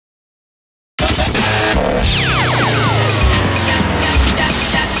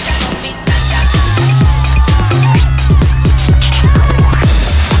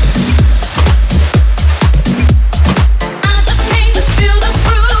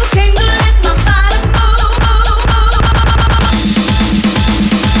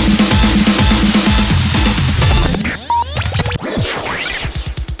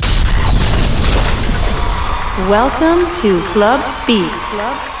Welcome to Club Beats.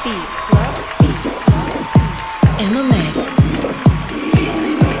 Club Beats. Club Beats. In the mix.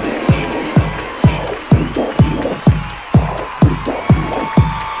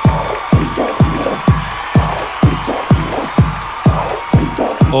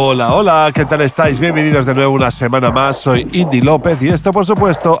 Hola, hola, ¿qué tal estáis? Bienvenidos de nuevo una semana más. Soy Indy López y esto, por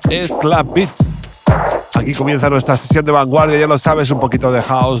supuesto, es Club Beats. Aquí comienza nuestra sesión de vanguardia, ya lo sabes, un poquito de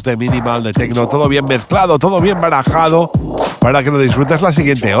house, de minimal, de techno, todo bien mezclado, todo bien barajado, para que lo disfrutes la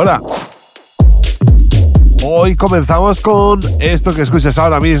siguiente hora. Hoy comenzamos con esto que escuchas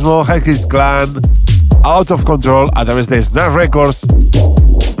ahora mismo, Hexis Clan, Out of Control, a través de Snap Records.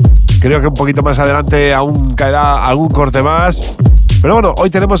 Creo que un poquito más adelante aún caerá algún corte más. Pero bueno, hoy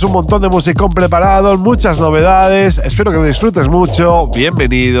tenemos un montón de musicón preparado, muchas novedades, espero que lo disfrutes mucho.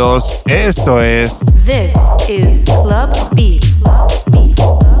 Bienvenidos, esto es... This is Club Beats.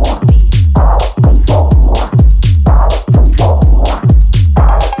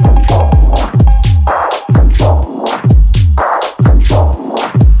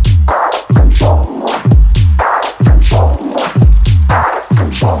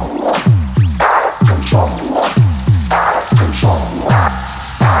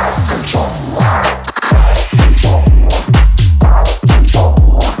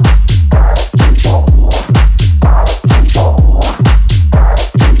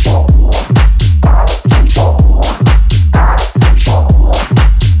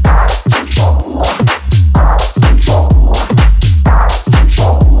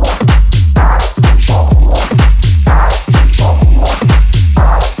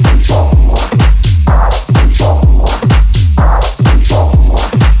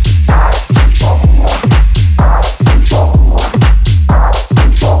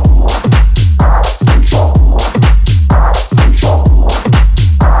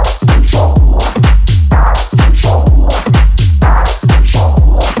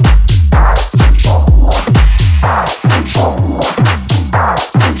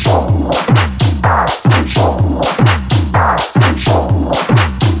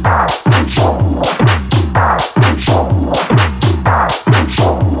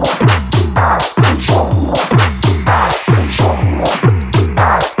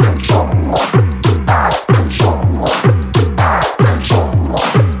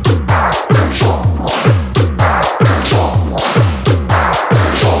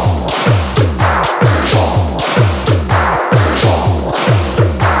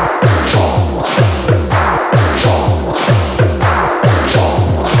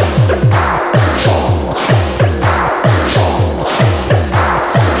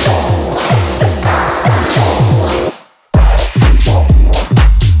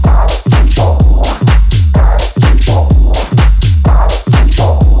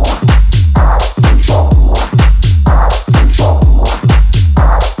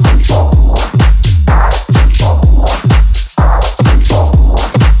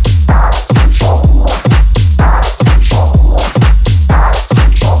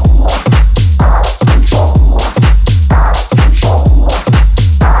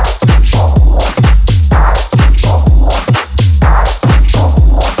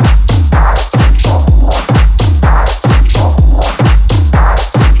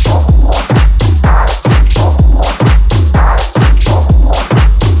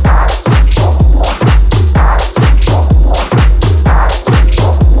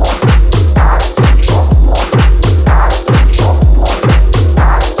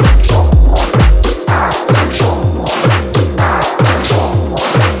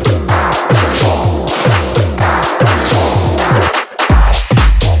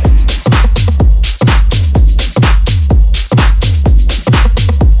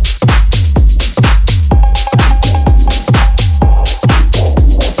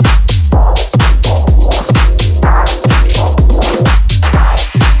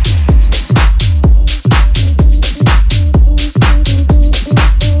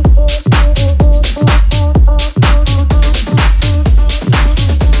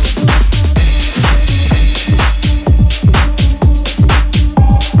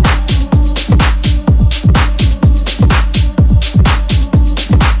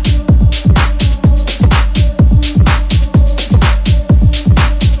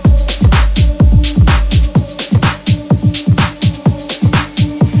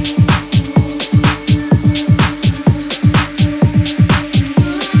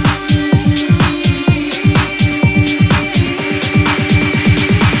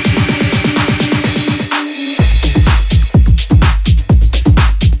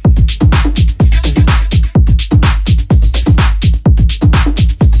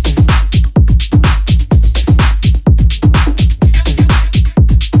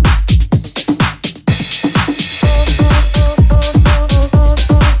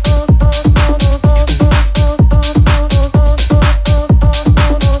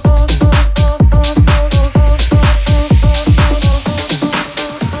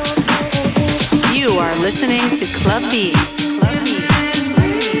 listening to Club Beats.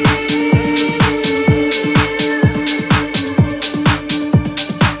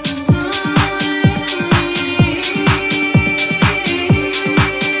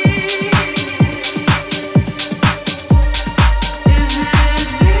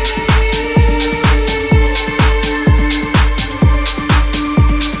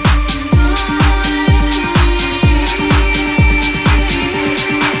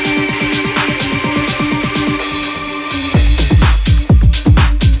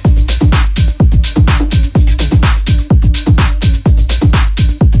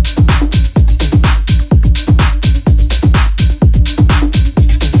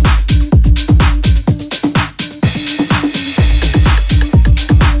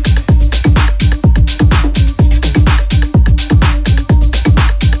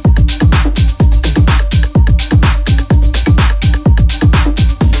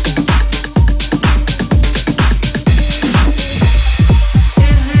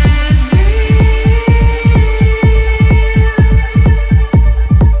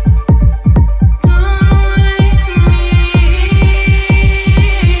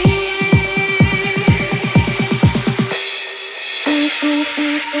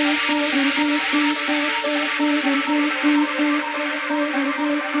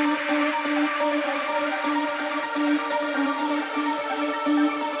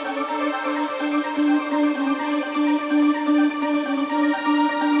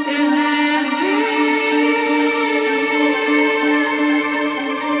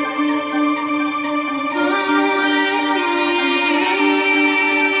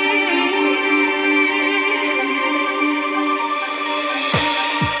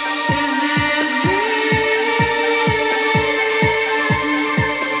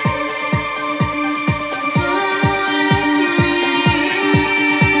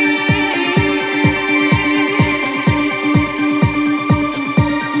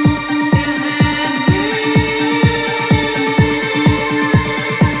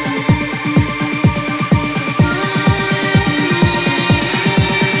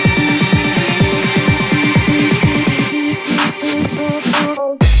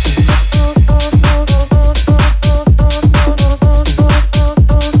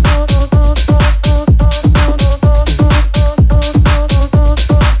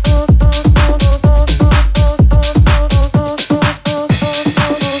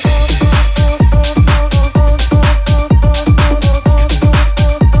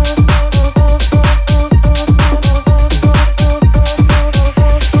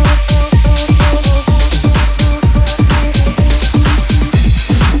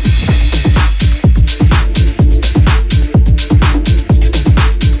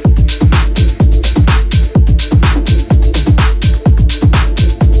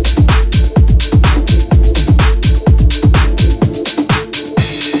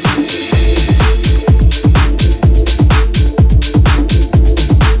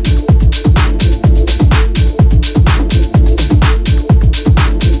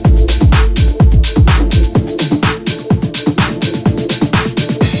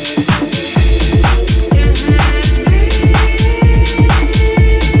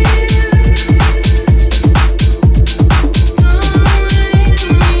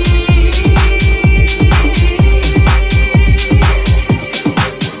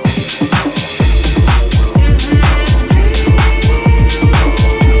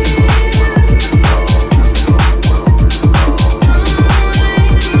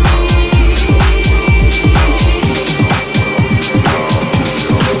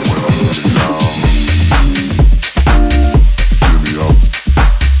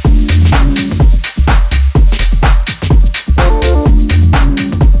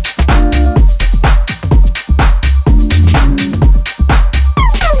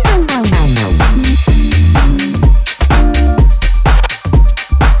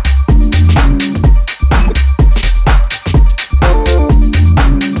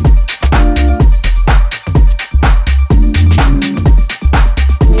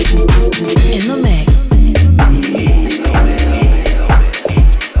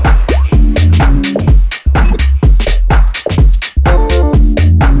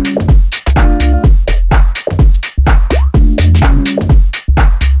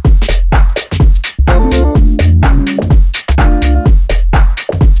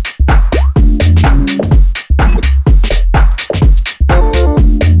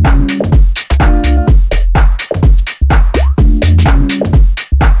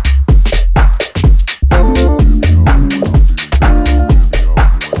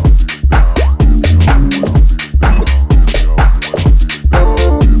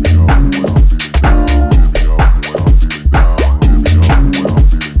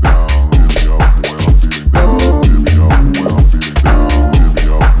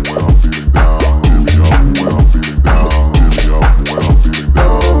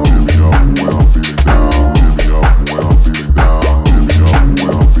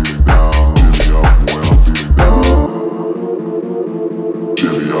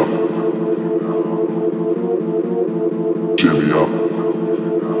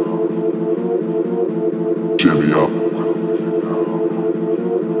 Jimmy up.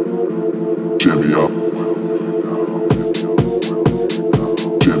 Jimmy up.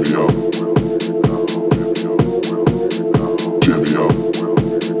 Jimmy up. Jimmy up.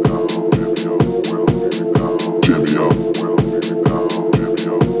 Jimmy up.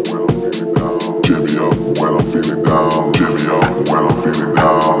 Jimmy up when I'm feeling down. Jimmy up when I'm feeling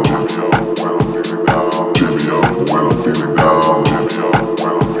down. Jimmy up when I'm feeling down.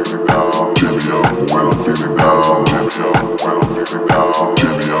 Jimmy up when I'm feeling down.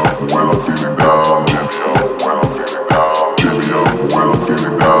 Jimmy up when I'm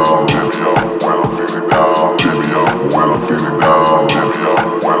feeling down. Jimmy up when I'm feeling down. Jimmy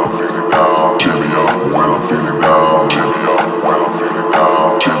up when I'm feeling down. Jimmy up when I'm feeling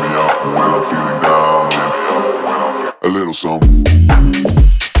down. Jimmy up when I'm feeling down. A little something.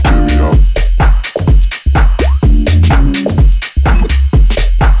 Jimmy up.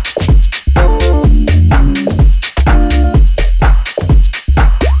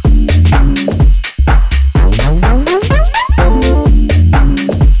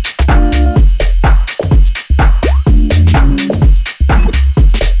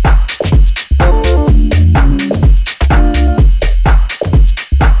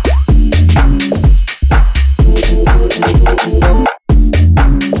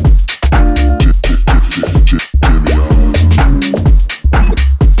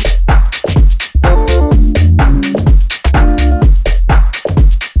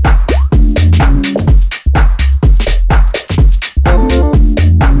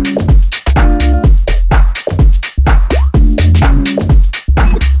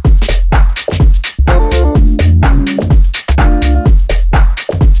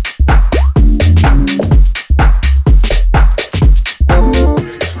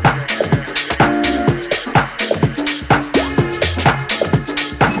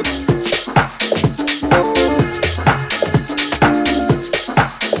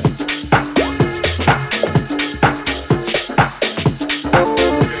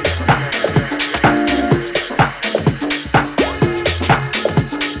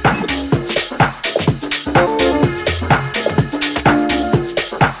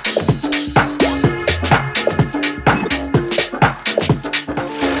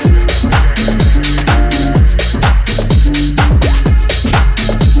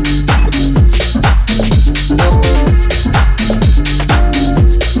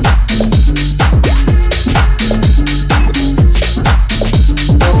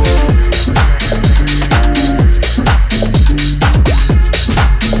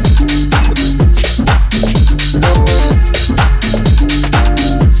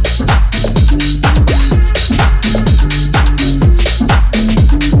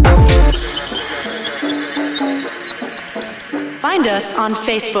 On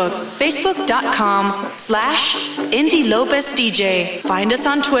Facebook, facebook.com/IndyLopezDJ. Find us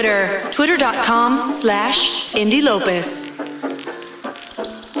on Twitter, twitter.com/IndyLopez.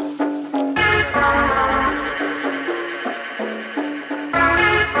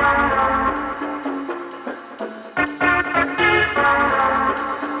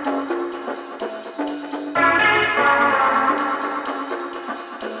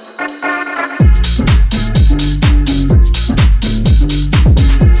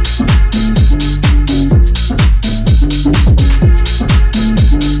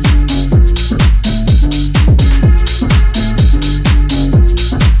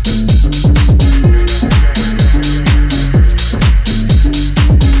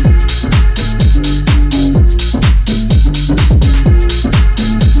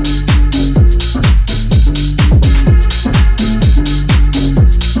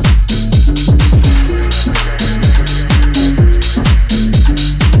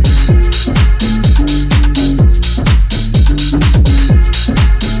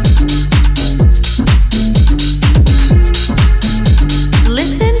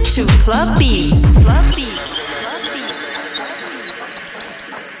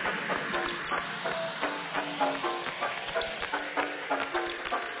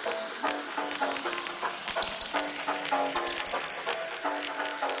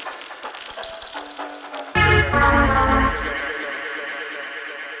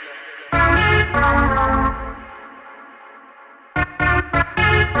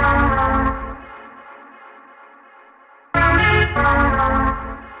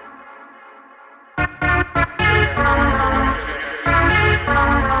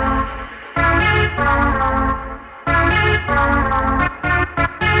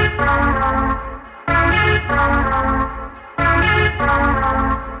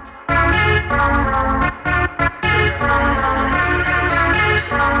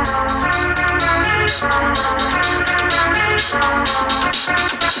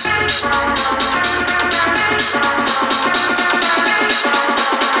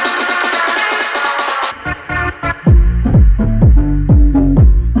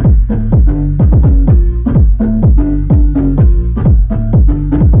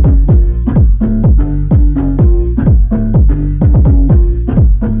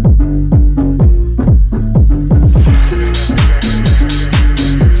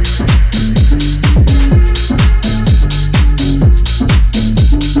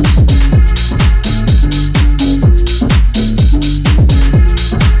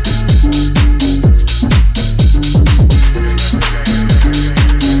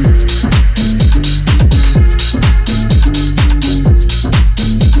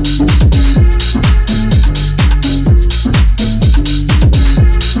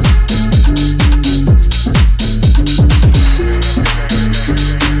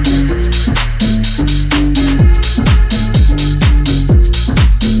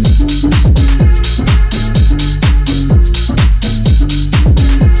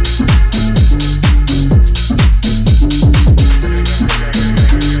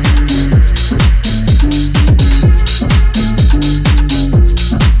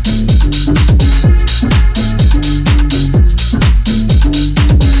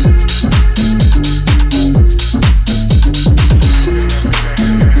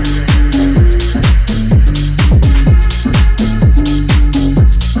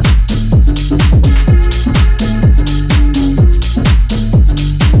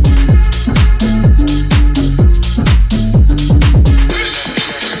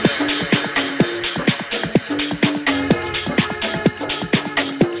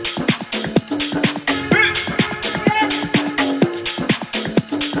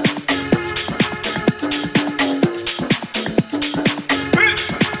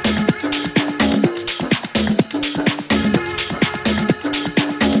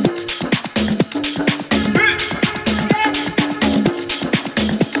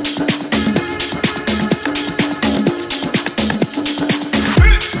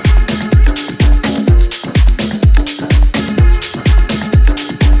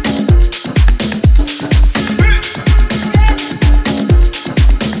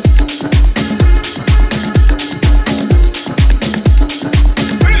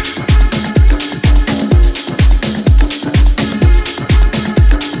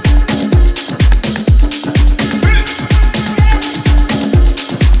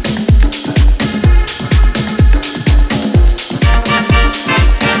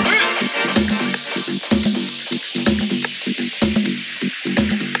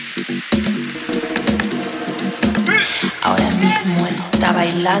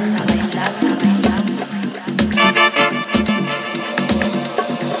 bailando.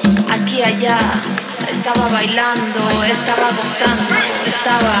 Aquí y allá, estaba bailando, estaba gozando,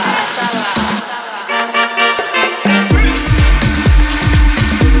 estaba.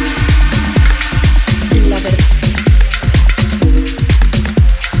 La verdad.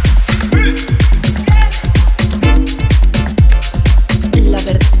 La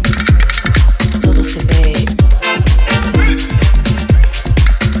verdad. Todo se ve.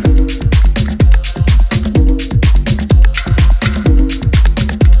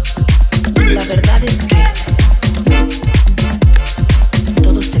 La verdad es que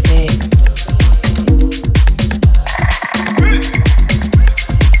todo se ve.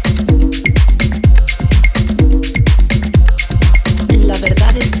 La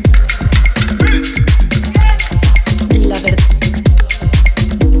verdad es la verdad.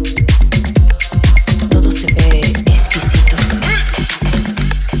 Todo se ve exquisito.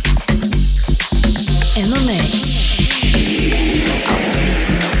 En Momex ahora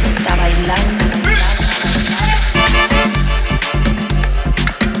mismo está bailando.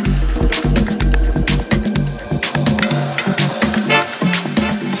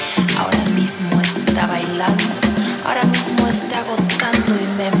 Ahora mismo está bailando. Ahora mismo está gozando y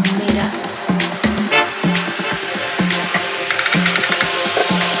me mira.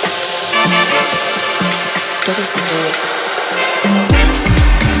 Todo se ve.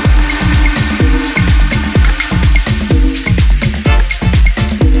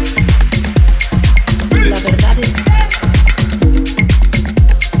 La verdad es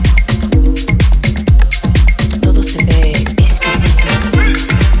todo se ve exquisito.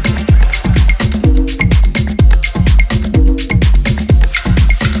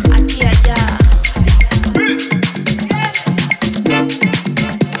 Aquí y allá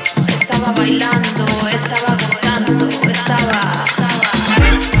estaba bailando, estaba gozando, estaba.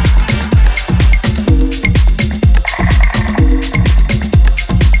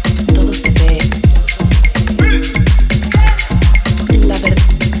 Todo se ve. La verdad.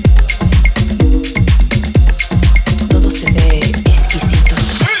 Todo se ve exquisito.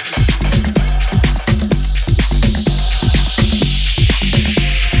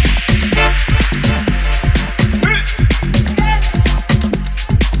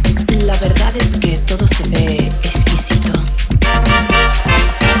 La verdad es que todo se ve exquisito.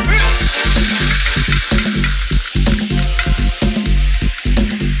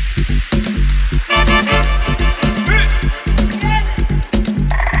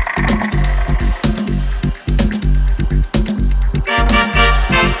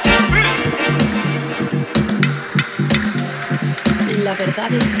 La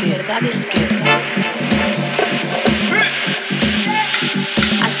verdad es que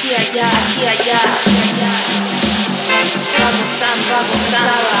aquí y allá, va gozando,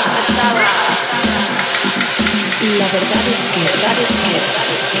 estaba. La verdad es que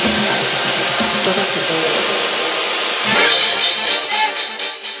todo se ve.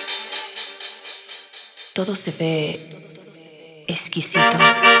 Todo se ve exquisito.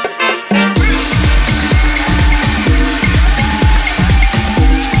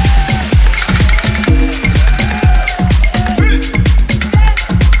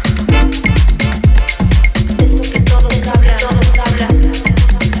 Eso que todos hablan.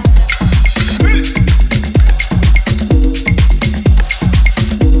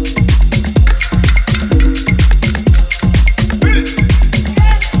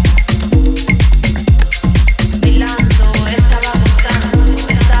 Bailando, estaba gozando,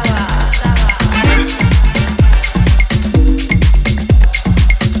 estaba.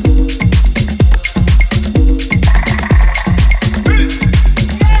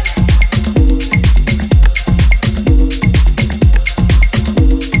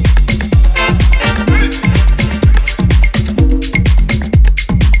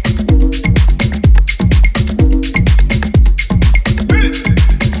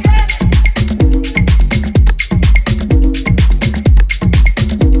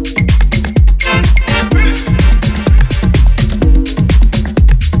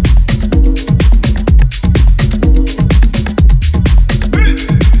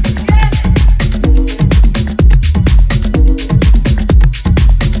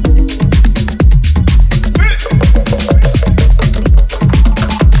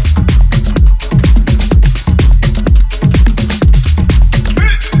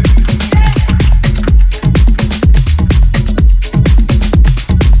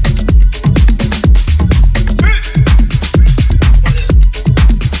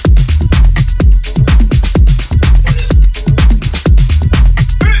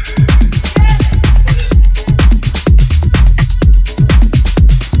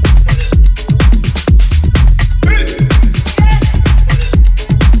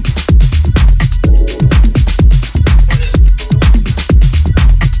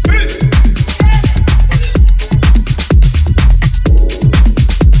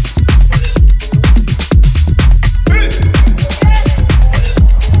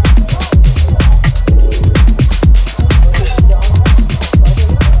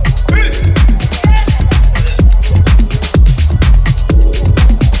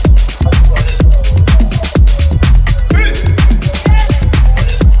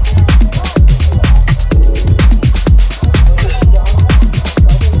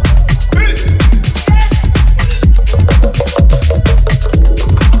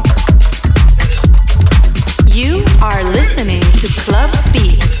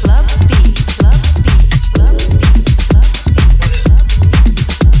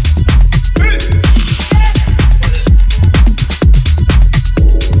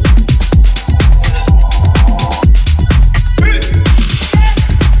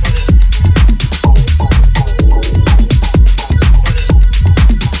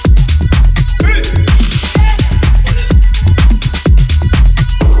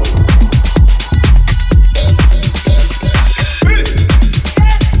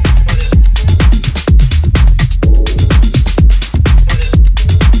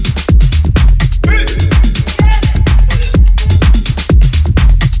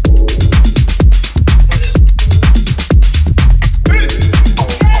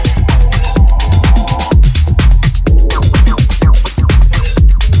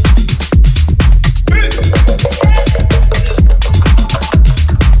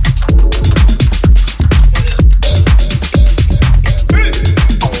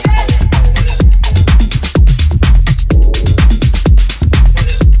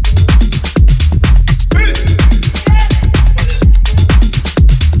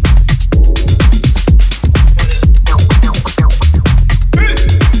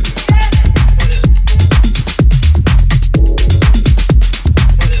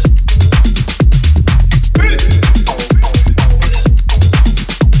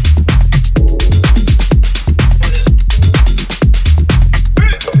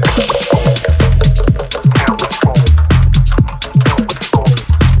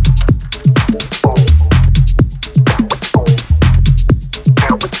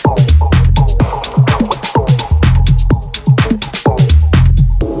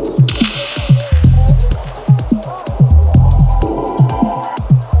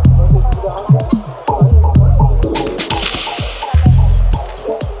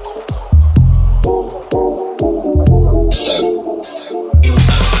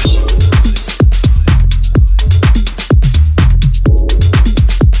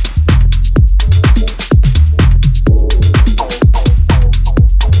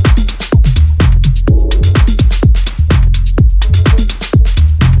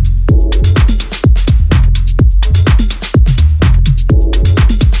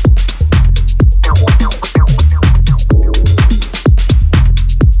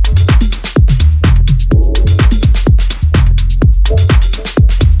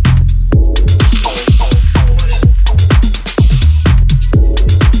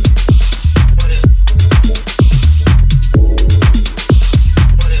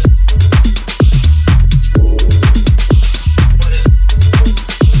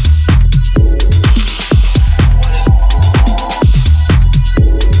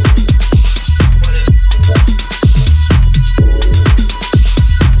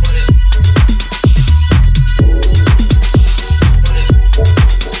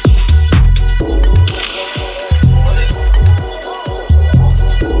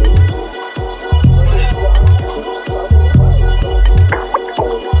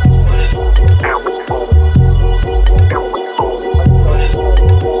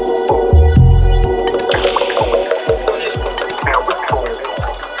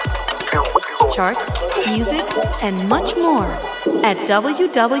 charts, music, and much more at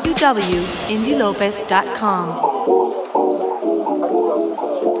www.indielopez.com.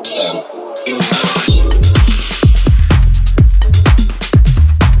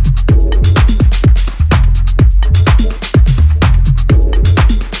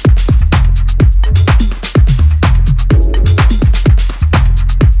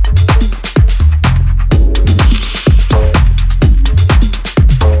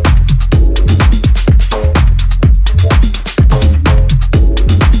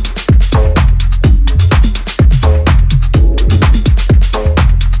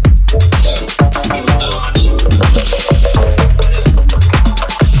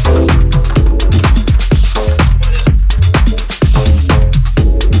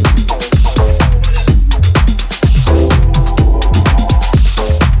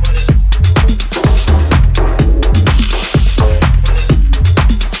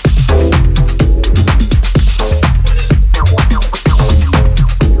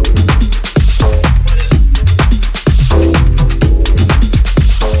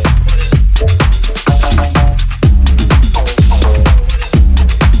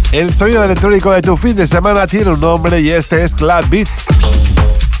 El sonido electrónico de tu fin de semana tiene un nombre y este es Club Beats.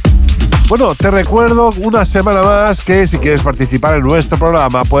 Bueno, te recuerdo una semana más que si quieres participar en nuestro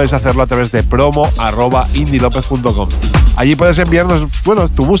programa puedes hacerlo a través de promo@indielopez.com. Allí puedes enviarnos,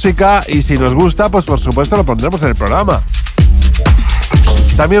 tu música y si nos gusta, pues por supuesto lo pondremos en el programa.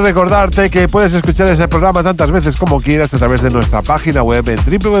 También recordarte que puedes escuchar ese programa tantas veces como quieras a través de nuestra página web en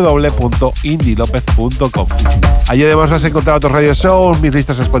www.indielopez.com. Allí además vas a encontrar otros radio shows, mis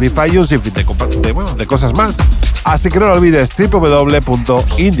listas en Spotify y un sinfín de cosas más. Así que no lo olvides,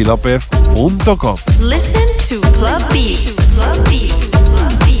 www.indielopez.com. Listen to Club Beats. Club Beats.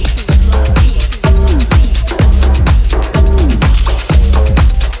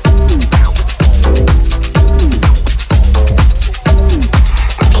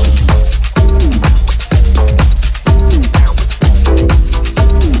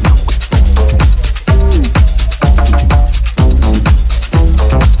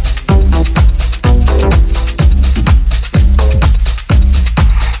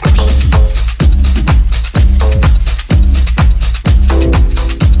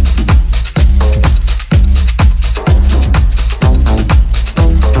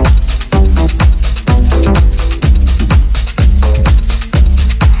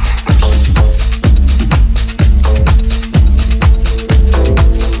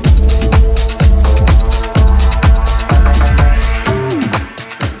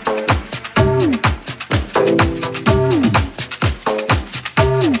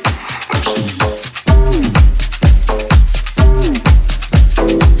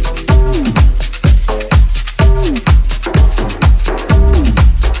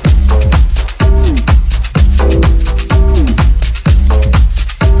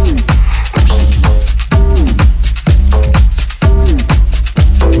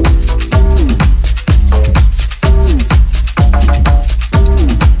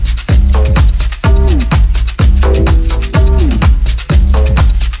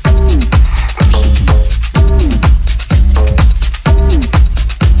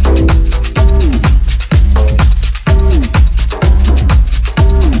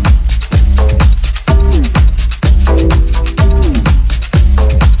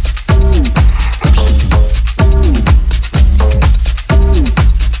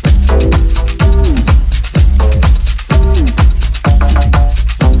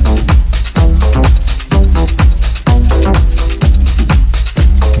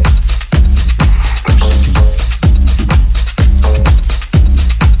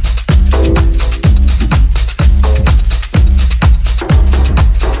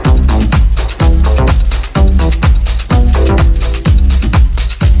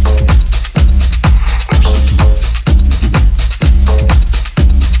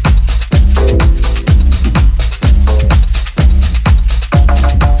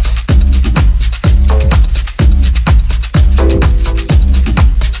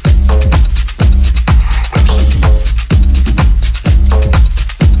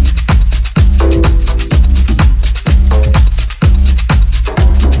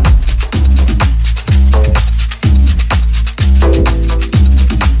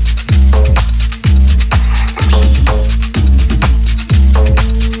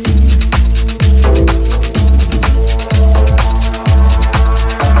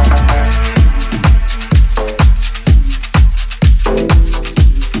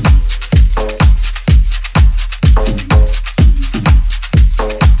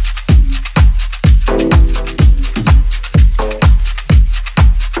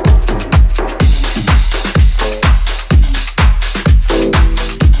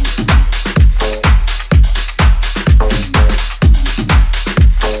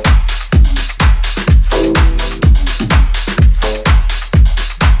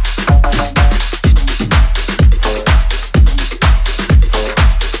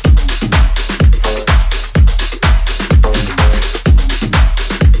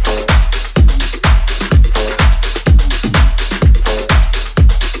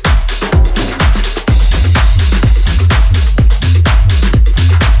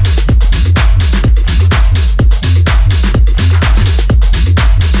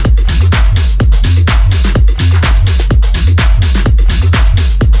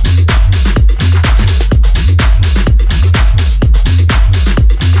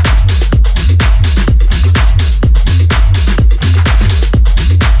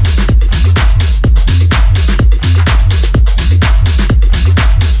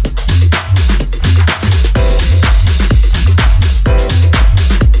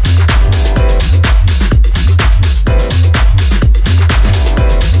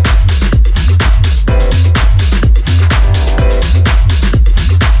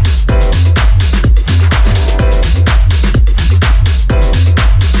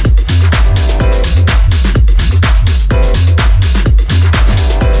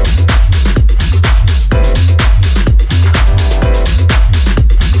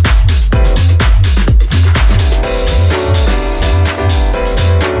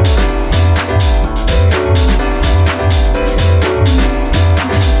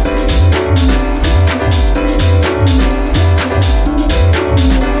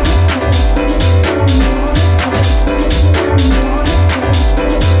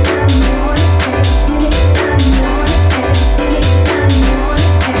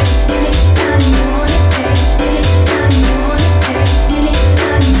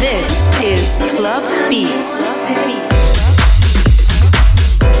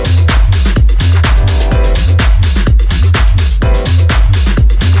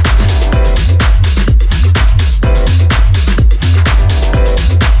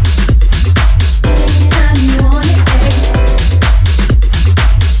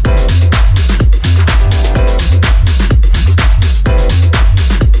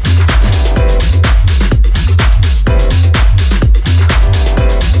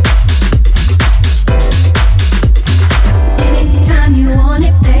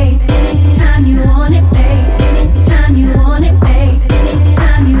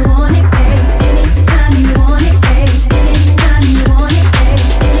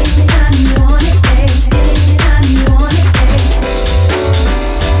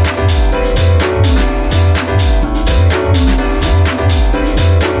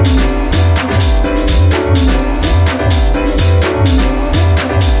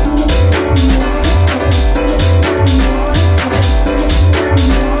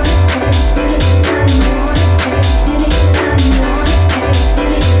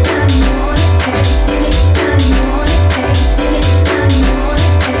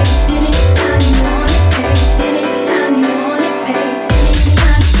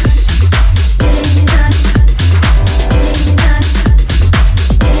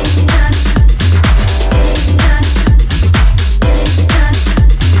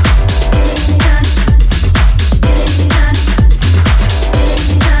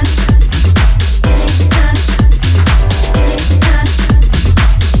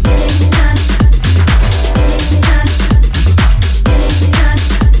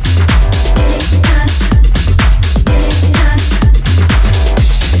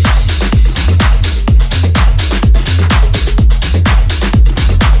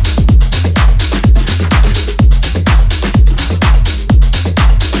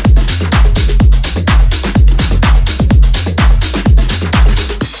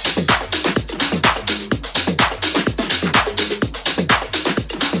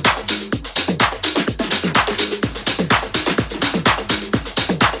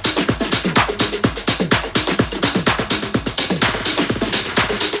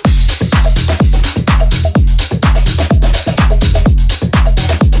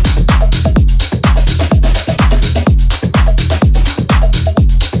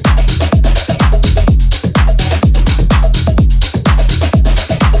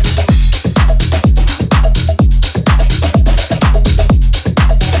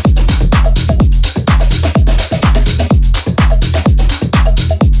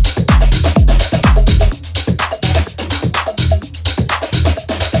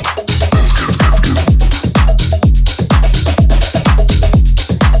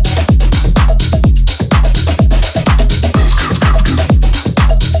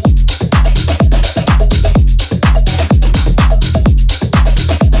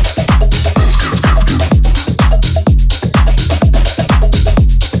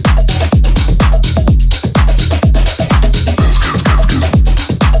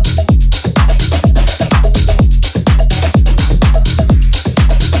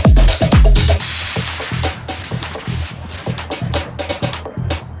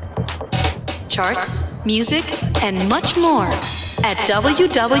 charts, music, and much more at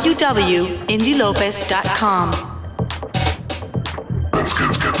www.indielopez.com. Let's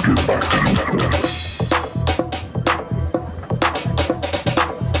get back to the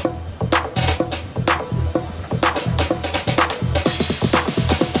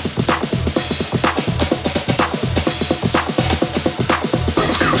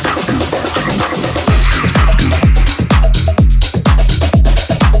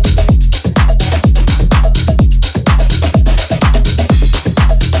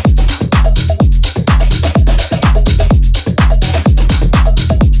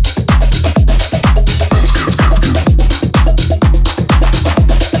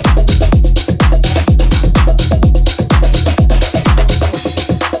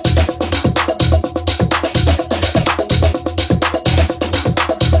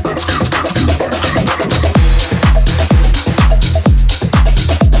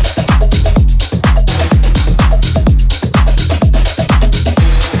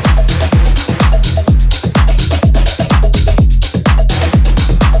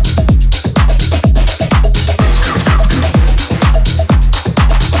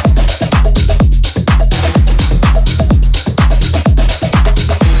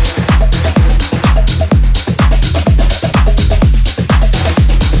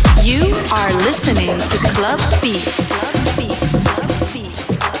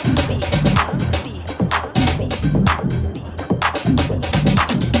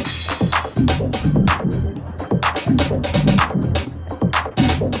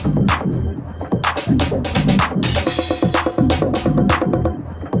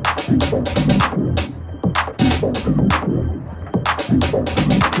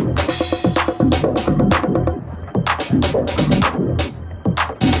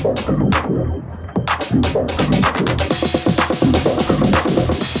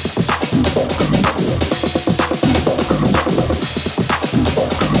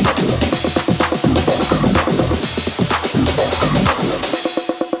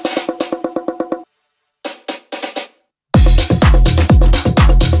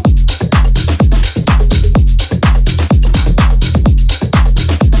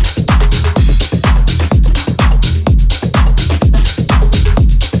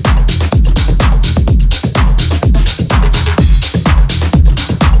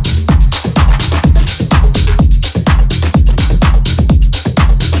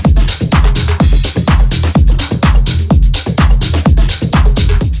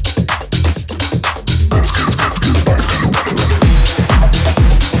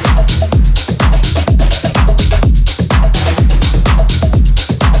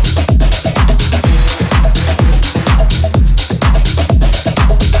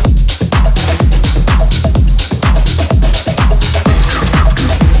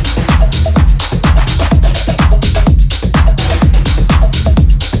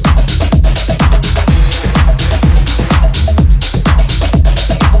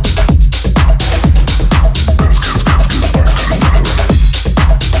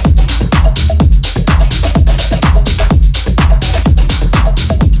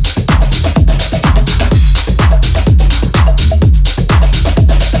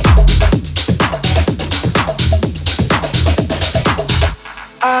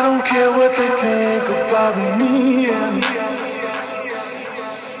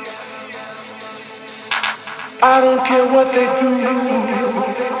I don't care what they do.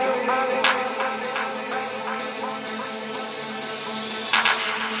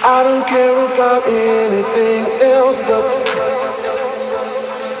 I don't care about anything else but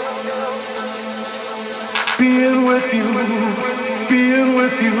being with you, being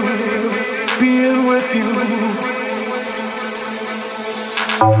with you, being with you.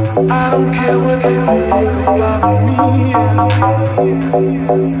 I don't care what they think about me.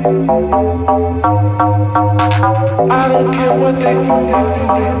 I don't care what they do.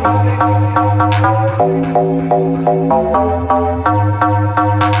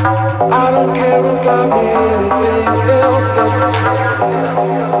 I don't care about anything else but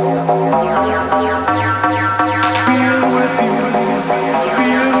being with you,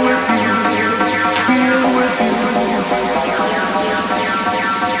 being with you, being with you.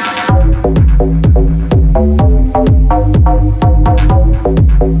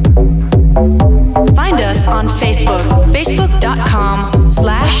 Find us on Facebook,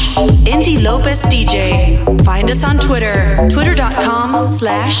 facebook.com/IndyLopezDJ. Find us on Twitter,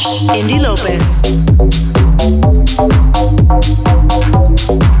 twitter.com/IndyLopez.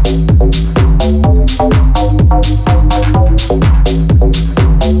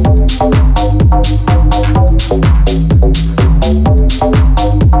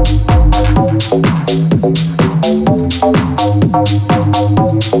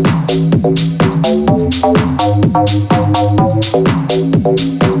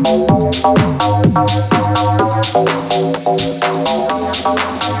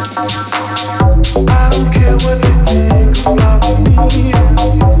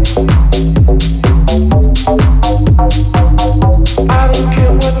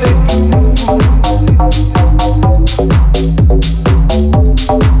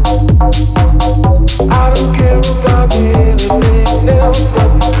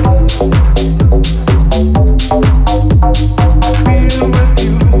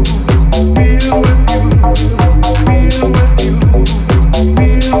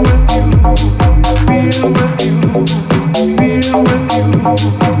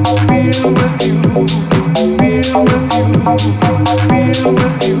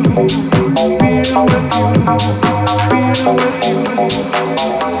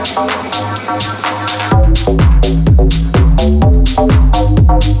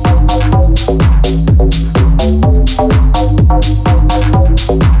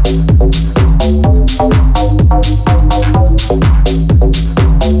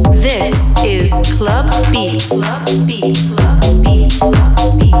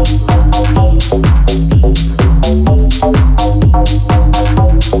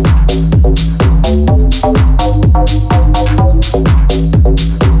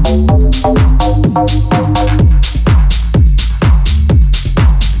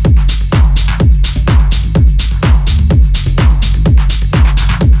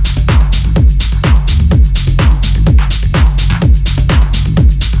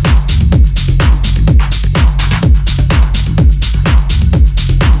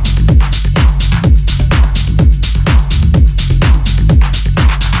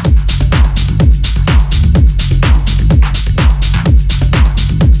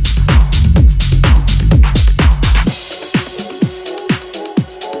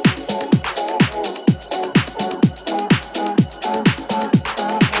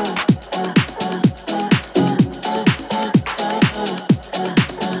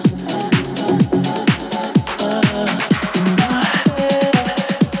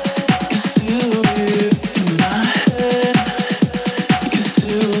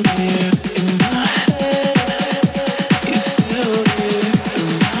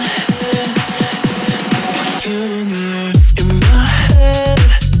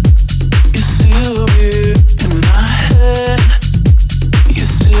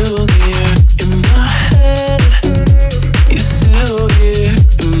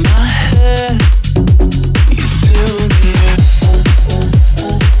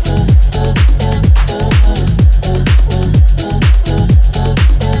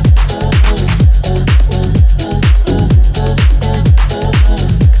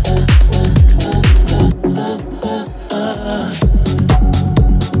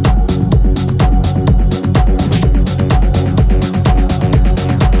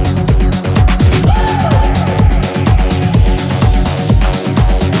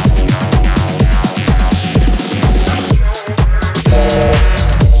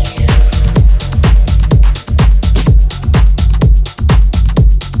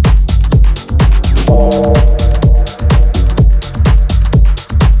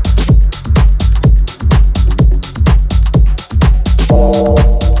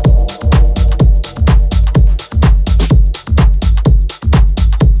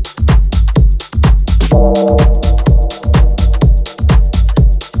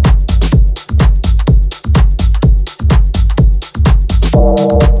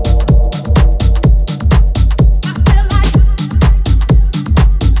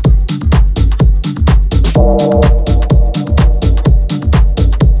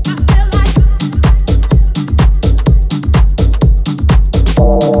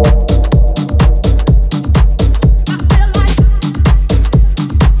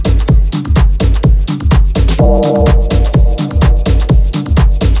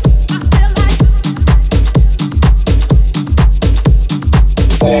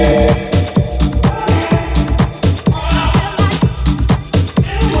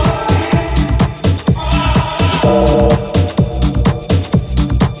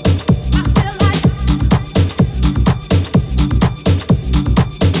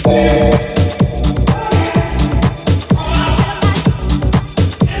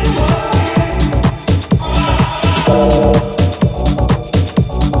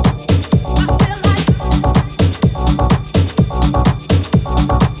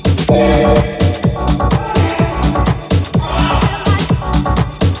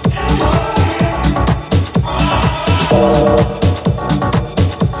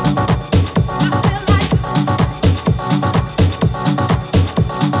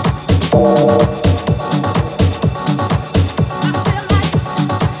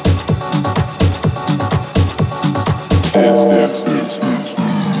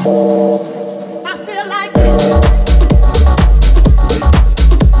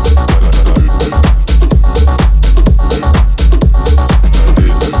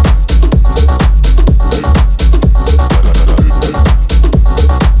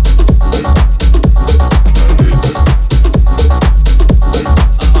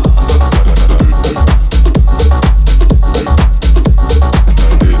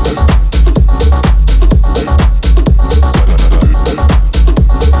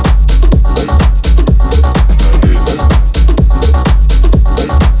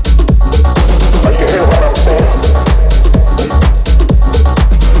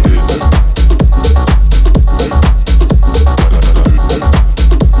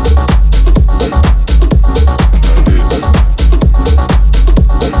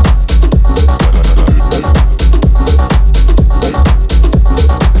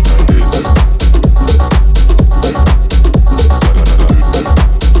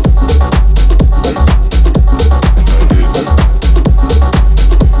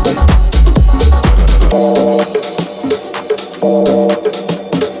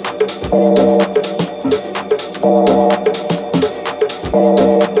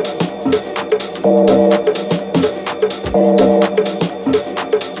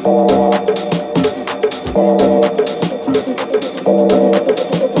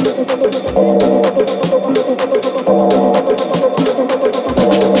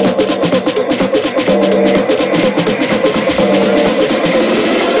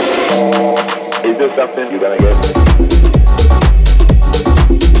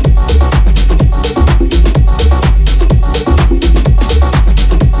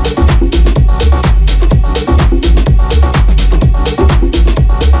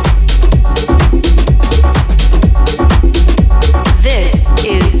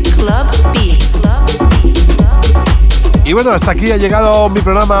 Y bueno, hasta aquí ha llegado mi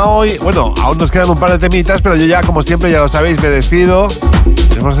programa hoy. Bueno, aún nos quedan un par de temitas, pero yo ya, como siempre, ya lo sabéis, me despido.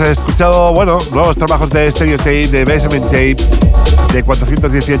 Hemos escuchado, bueno, nuevos trabajos de Stereo Tape, de Basement Tape, de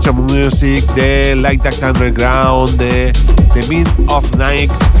 418 Music, de Light Act Underground, de The Mean of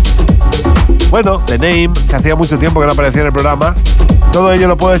Nights. Bueno, The Name, que hacía mucho tiempo que no aparecía en el programa. Todo ello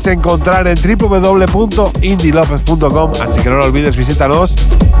lo puedes encontrar en www.indilopez.com, así que no lo olvides, visítanos.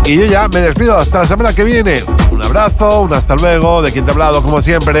 Y yo ya me despido hasta la semana que viene. Un abrazo, un hasta luego, de quien te ha hablado como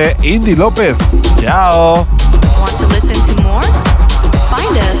siempre, Indy López. Chao. Want to listen to more?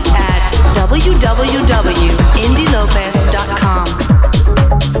 Find us at www.indylopez.com.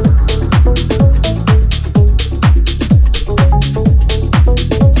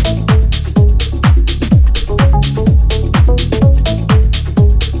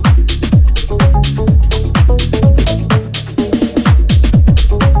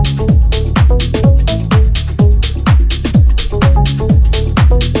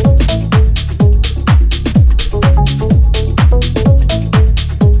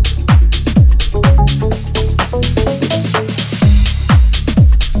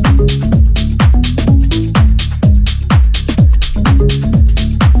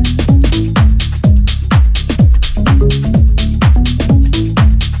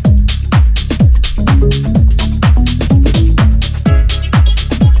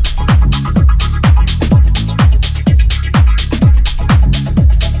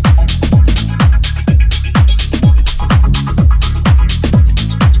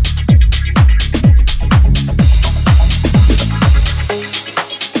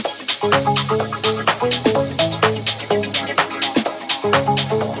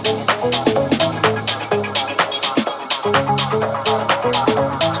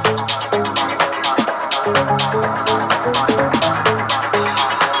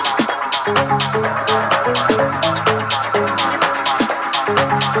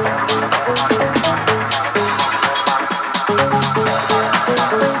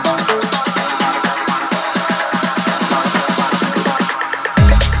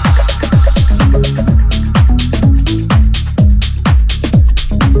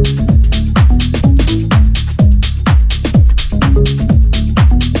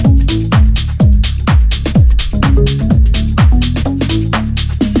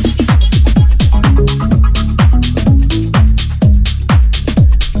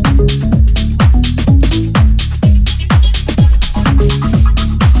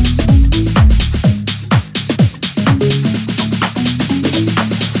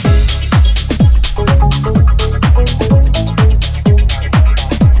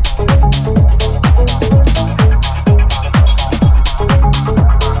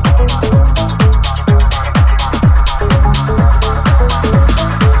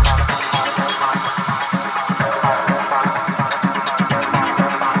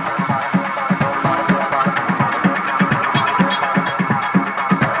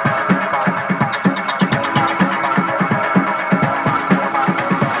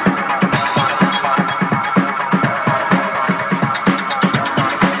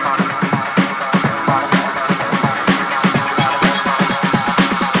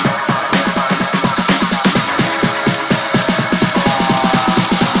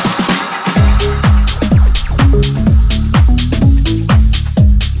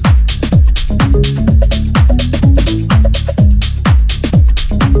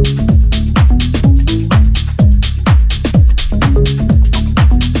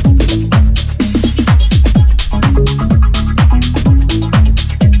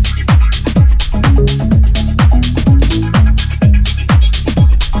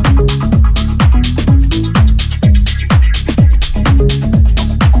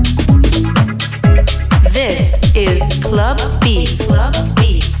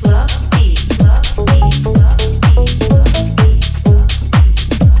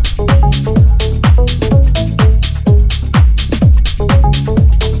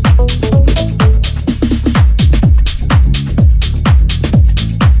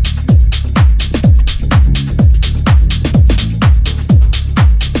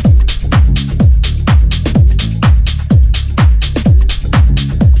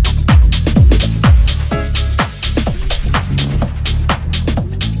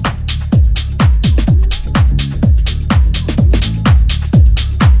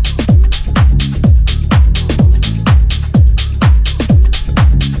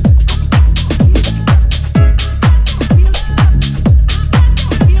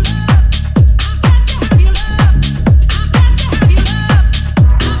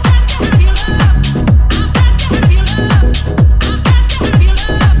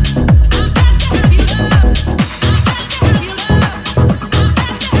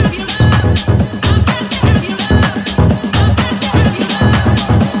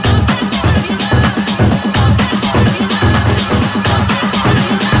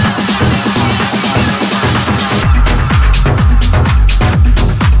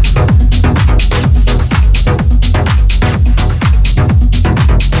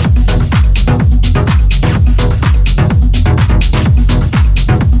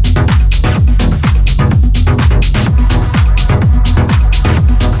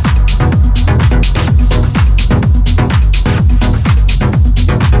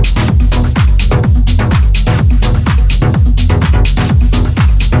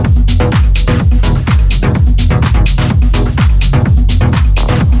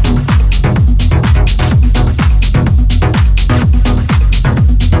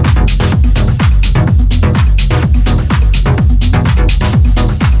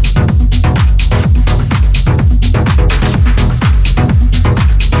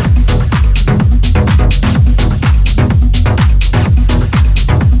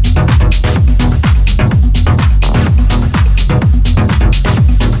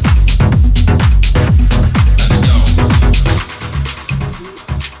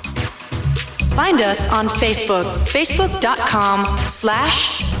 Find us on Facebook,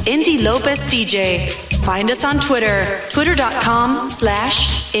 facebook.com/IndyLopezDJ. Find us on Twitter,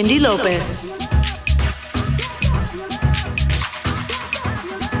 twitter.com/IndyLopez.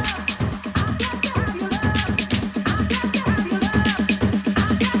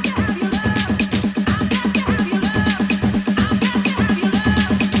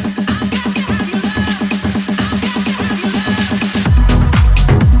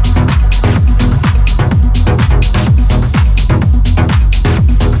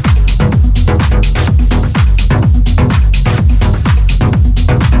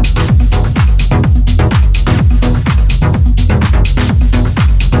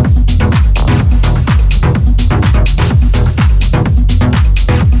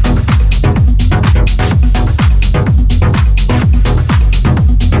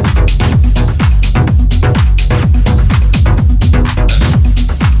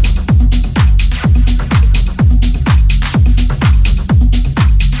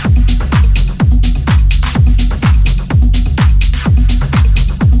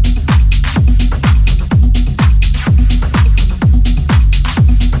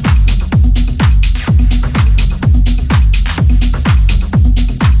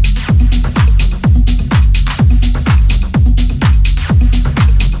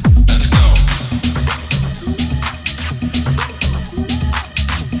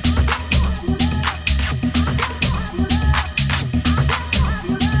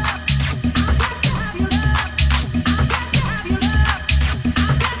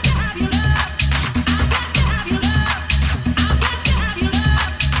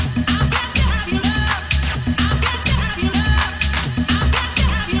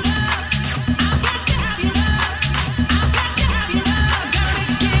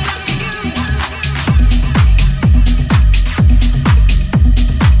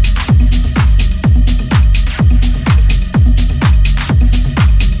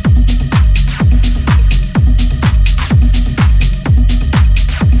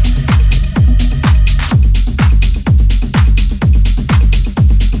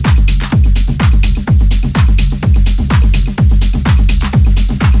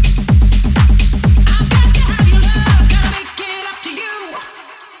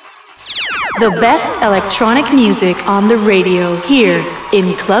 The best electronic music on the radio here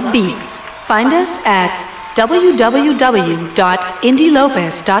in Club Beats. Find us at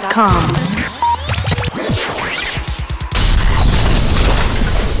www.indylopez.com.